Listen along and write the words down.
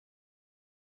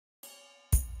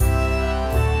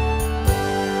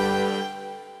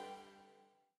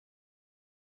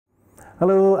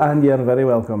Hello, and you're very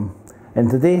welcome. In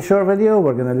today's short video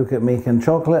we're going to look at making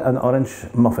chocolate and orange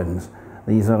muffins.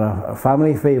 These are a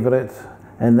family favourite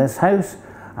in this house,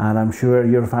 and I'm sure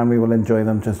your family will enjoy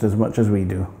them just as much as we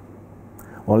do.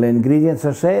 All the ingredients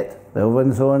are set, the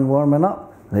oven's on warming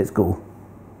up, let's go.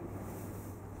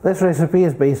 This recipe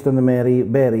is based on the Mary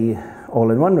Berry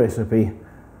all-in-one recipe.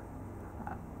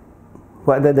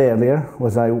 What I did earlier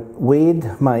was I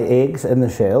weighed my eggs in the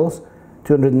shells,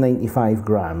 295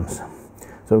 grams.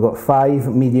 So I've got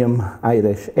 5 medium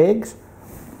Irish eggs.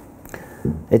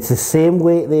 It's the same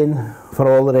weight then for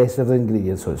all the rest of the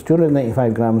ingredients. So it's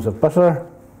 295 grams of butter,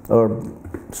 or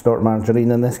stock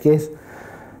margarine in this case,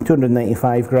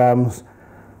 295 grams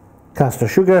caster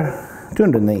sugar,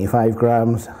 295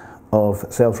 grams of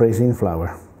self-raising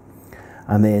flour,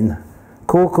 and then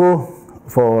cocoa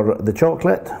for the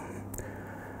chocolate,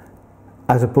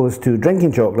 as opposed to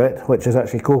drinking chocolate, which is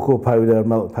actually cocoa powder,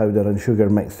 milk powder and sugar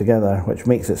mixed together, which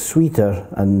makes it sweeter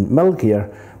and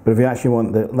milkier. But if you actually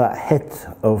want that hit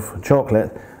of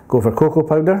chocolate, go for cocoa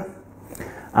powder.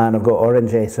 And I've got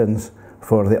orange essence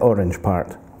for the orange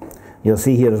part. You'll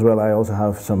see here as well I also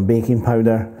have some baking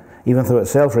powder. Even though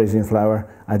it's self-raising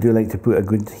flour, I do like to put a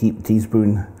good heaped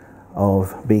teaspoon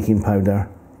of baking powder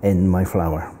in my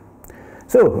flour.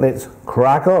 So let's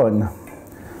crack on.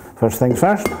 First things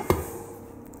first.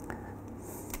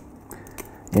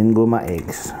 In go my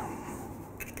eggs.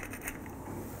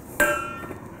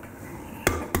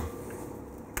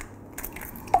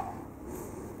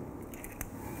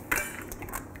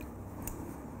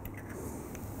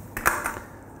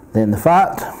 Then the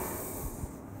fat.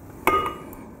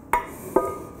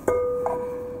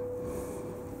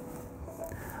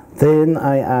 Then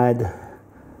I add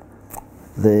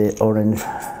the orange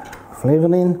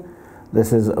flavouring.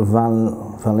 This is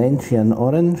Valencian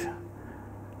orange.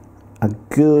 A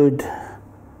good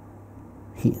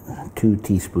 2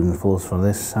 teaspoonfuls for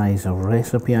this size of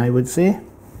recipe, I would say.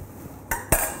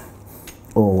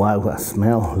 Oh wow, that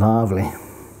smell, lovely.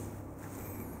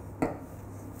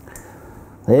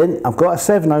 Then I've got a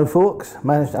sieve now, folks.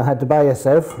 I had to buy a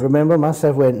sieve. Remember, my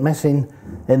sieve went missing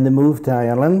in the move to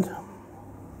Ireland.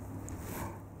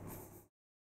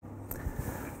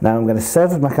 Now I'm going to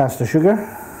sieve my caster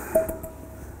sugar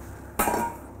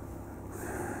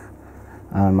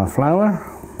and my flour.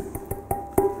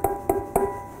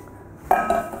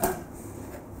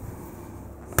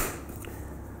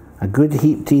 A good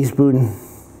heaped teaspoon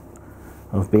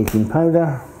of baking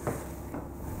powder.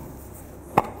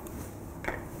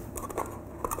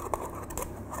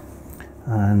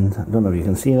 And I don't know if you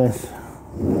can see this.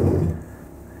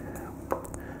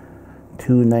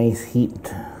 2 nice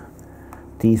heaped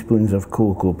teaspoons of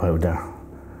cocoa powder,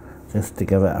 just to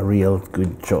give it a real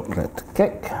good chocolate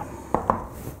kick.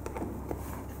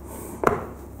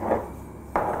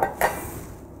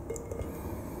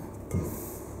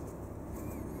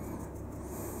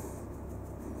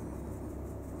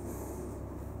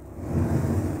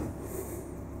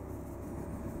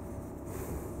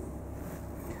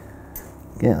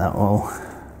 Get that all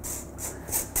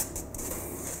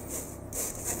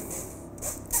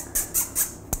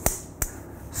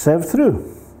sieved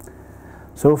through.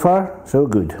 So far, so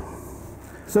good.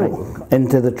 So, right,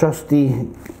 into the trusty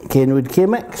Kenwood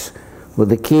K-mix with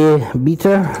the K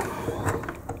beater.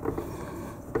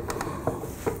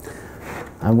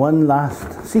 And one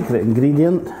last secret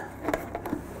ingredient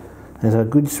is a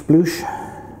good sploosh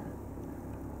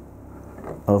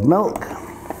of milk.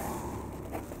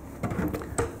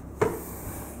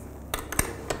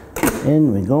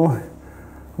 In we go.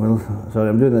 Well, sorry,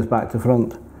 I'm doing this back to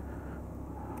front.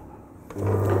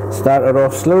 Start her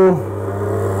off slow.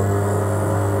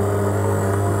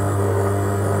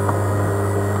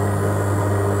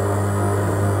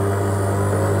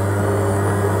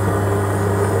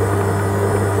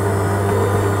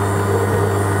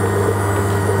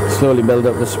 Slowly build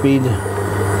up the speed.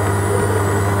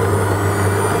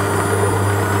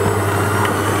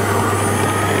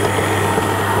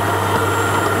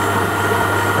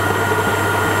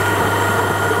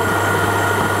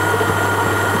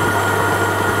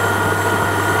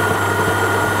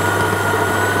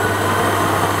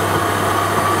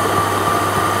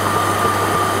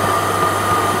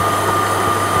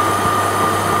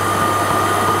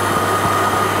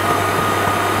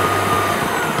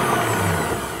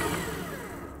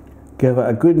 Give it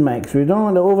a good mix. We don't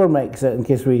want to over mix it in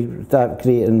case we start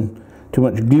creating too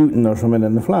much gluten or something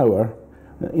in the flour.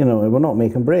 You know, we're not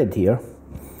making bread here.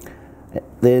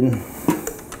 Then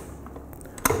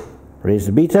raise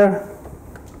the beater.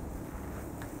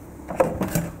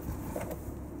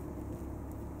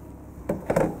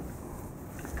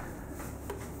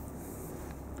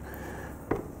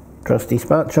 trusty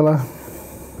spatula.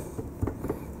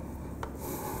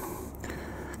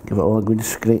 Give it all a good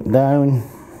scrape down.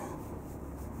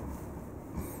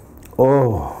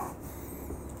 Oh,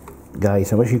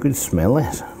 guys, I wish you could smell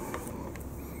this.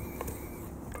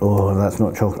 Oh, that's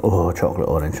not chocolate. Oh, chocolate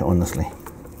orange, honestly.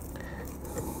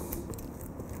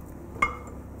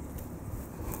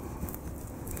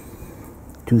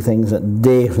 Two things that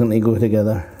definitely go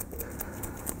together.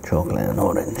 Chocolate and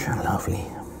orange, lovely.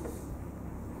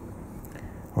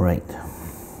 Right.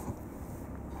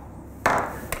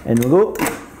 In we go.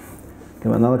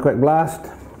 Give it another quick blast.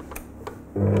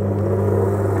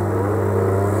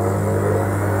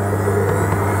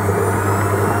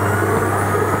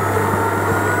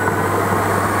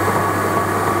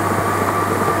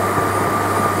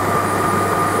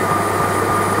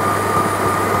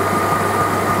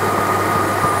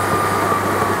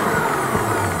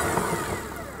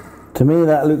 To me,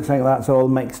 that looks like that's all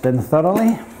mixed in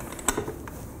thoroughly.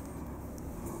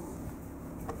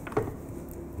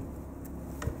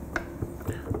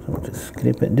 So we'll just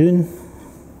scrape it down.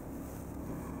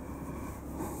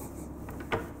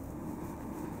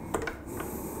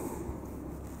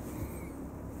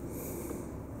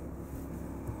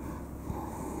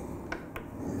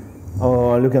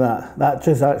 Oh, look at that. That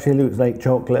just actually looks like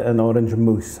chocolate and orange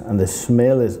mousse, and the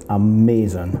smell is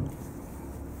amazing.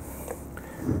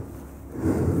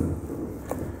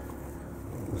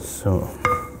 So,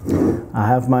 I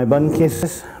have my bun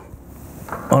cases,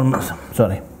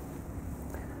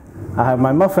 I have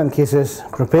my muffin cases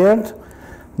prepared,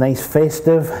 nice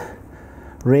festive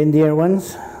reindeer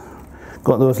ones.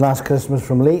 Got those last Christmas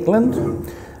from Lakeland, and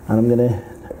I'm going to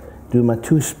do my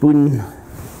 2-spoon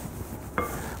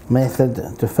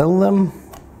method to fill them.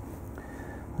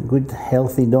 A good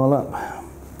healthy dollop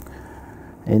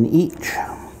in each.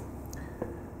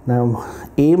 Now,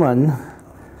 aiming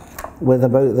with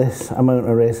about this amount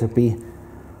of recipe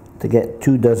to get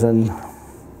 2 dozen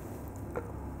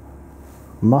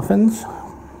muffins.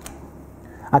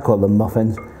 I call them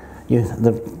muffins.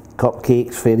 The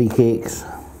cupcakes, fairy cakes,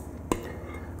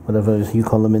 whatever you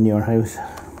call them in your house.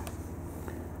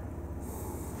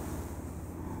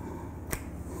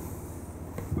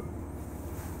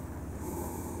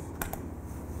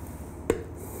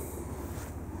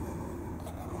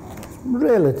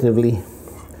 Relatively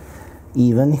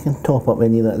even. You can top up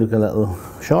any that look a little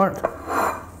short.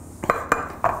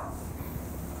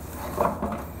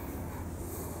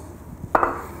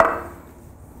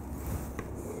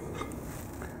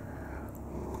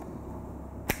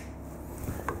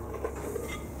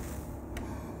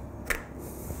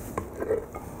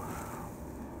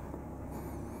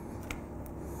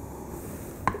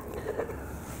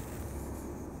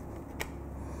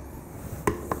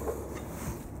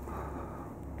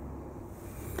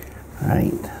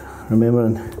 Right,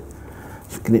 remember,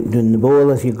 scrape down the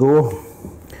bowl as you go.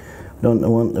 Don't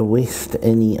want to waste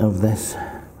any of this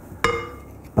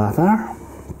batter.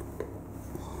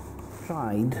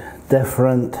 Tried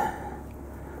different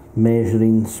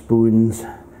measuring spoons,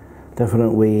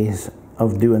 different ways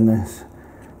of doing this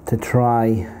to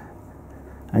try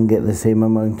and get the same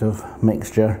amount of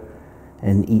mixture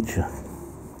in each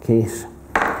case.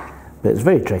 But it's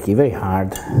very tricky, very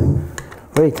hard,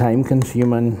 very time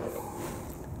consuming.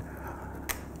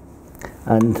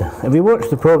 And if you watch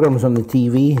the programs on the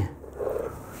TV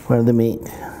where they make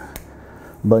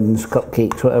buns,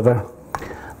 cupcakes, whatever,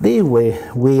 they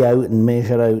weigh out and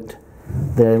measure out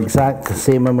the exact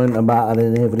same amount of batter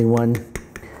in every one,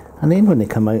 and then when they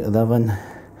come out of the oven,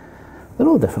 they're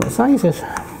all different sizes.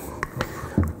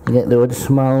 You get the odd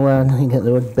small one, you get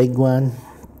the odd big one.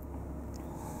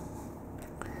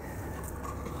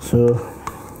 So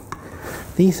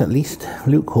these at least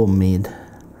look homemade,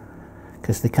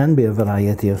 because they can be a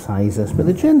variety of sizes, but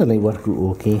they generally work out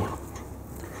okay.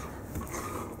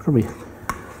 Probably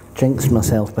jinxed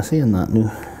myself by saying that now.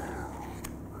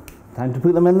 Time to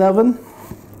put them in the oven.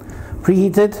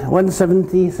 Preheated,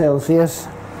 170 Celsius,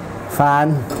 fan.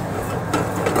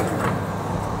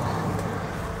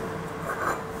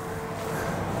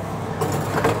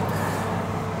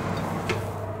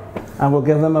 And we'll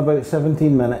give them about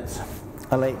 17 minutes.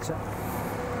 Alexa.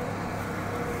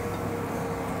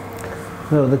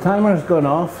 So the timer's gone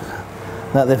off,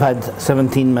 that they've had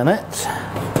 17 minutes.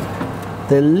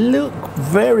 They look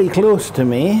very close to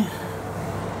me.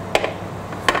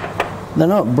 They're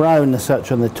not brown as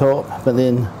such on the top, but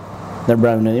then they're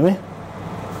brown anyway.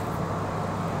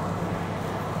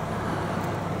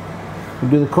 We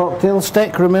do the cocktail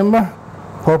stick, remember?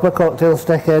 Pop a cocktail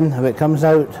stick in. If it comes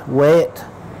out wet,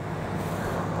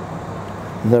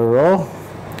 they're raw.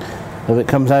 If it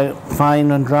comes out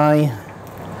fine and dry,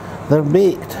 they're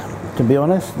baked. to be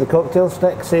honest. The cocktail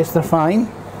stick says they're fine.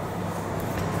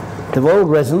 They've all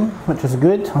risen, which is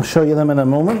good. I'll show you them in a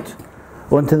moment.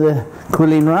 Onto the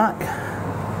cooling rack.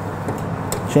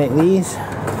 Check these.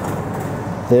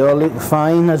 They all look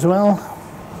fine as well.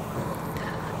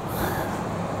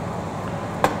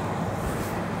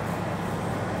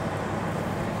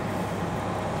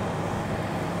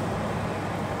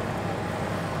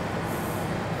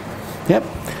 Yep.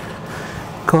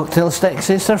 Cocktail stick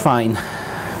says they're fine.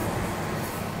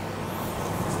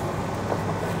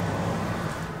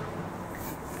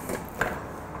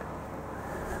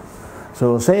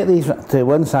 So we'll set these to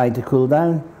one side to cool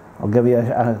down. I'll give you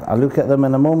a look at them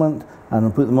in a moment, and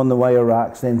I'll put them on the wire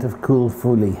racks then to cool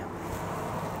fully.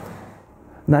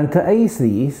 Now to ice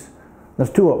these,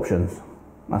 there's two options.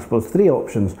 I suppose three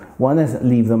options. One is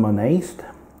leave them uniced.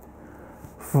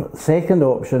 Second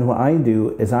option, what I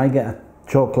do is I get a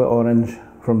chocolate orange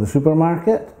from the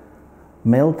supermarket,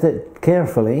 melt it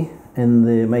carefully in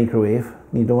the microwave,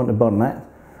 you don't want to burn it,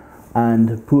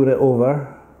 and pour it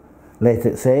over, let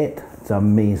it set. It's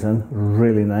amazing,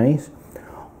 really nice.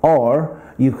 Or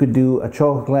you could do a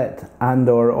chocolate and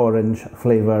or orange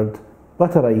flavoured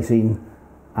butter icing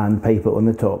and pipe it on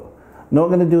the top. Not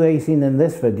going to do icing in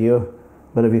this video,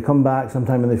 but if you come back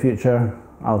sometime in the future,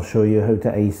 I'll show you how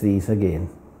to ice these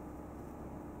again.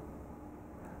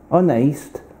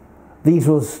 Uniced, these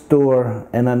will store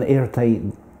in an airtight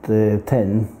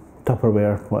tin,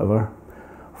 Tupperware, whatever,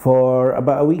 for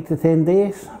about a week to 10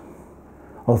 days.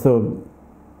 Although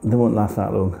they won't last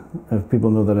that long. If people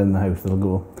know they're in the house, they'll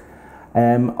go.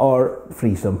 Or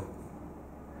freeze them.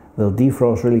 They'll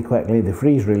defrost really quickly, they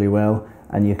freeze really well,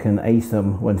 and you can ice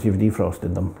them once you've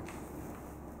defrosted them.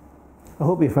 I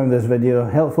hope you found this video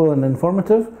helpful and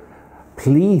informative.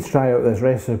 Please try out this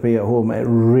recipe at home, it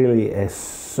really is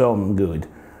some good.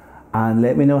 And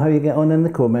let me know how you get on in the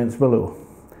comments below.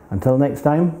 Until next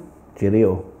time,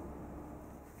 cheerio.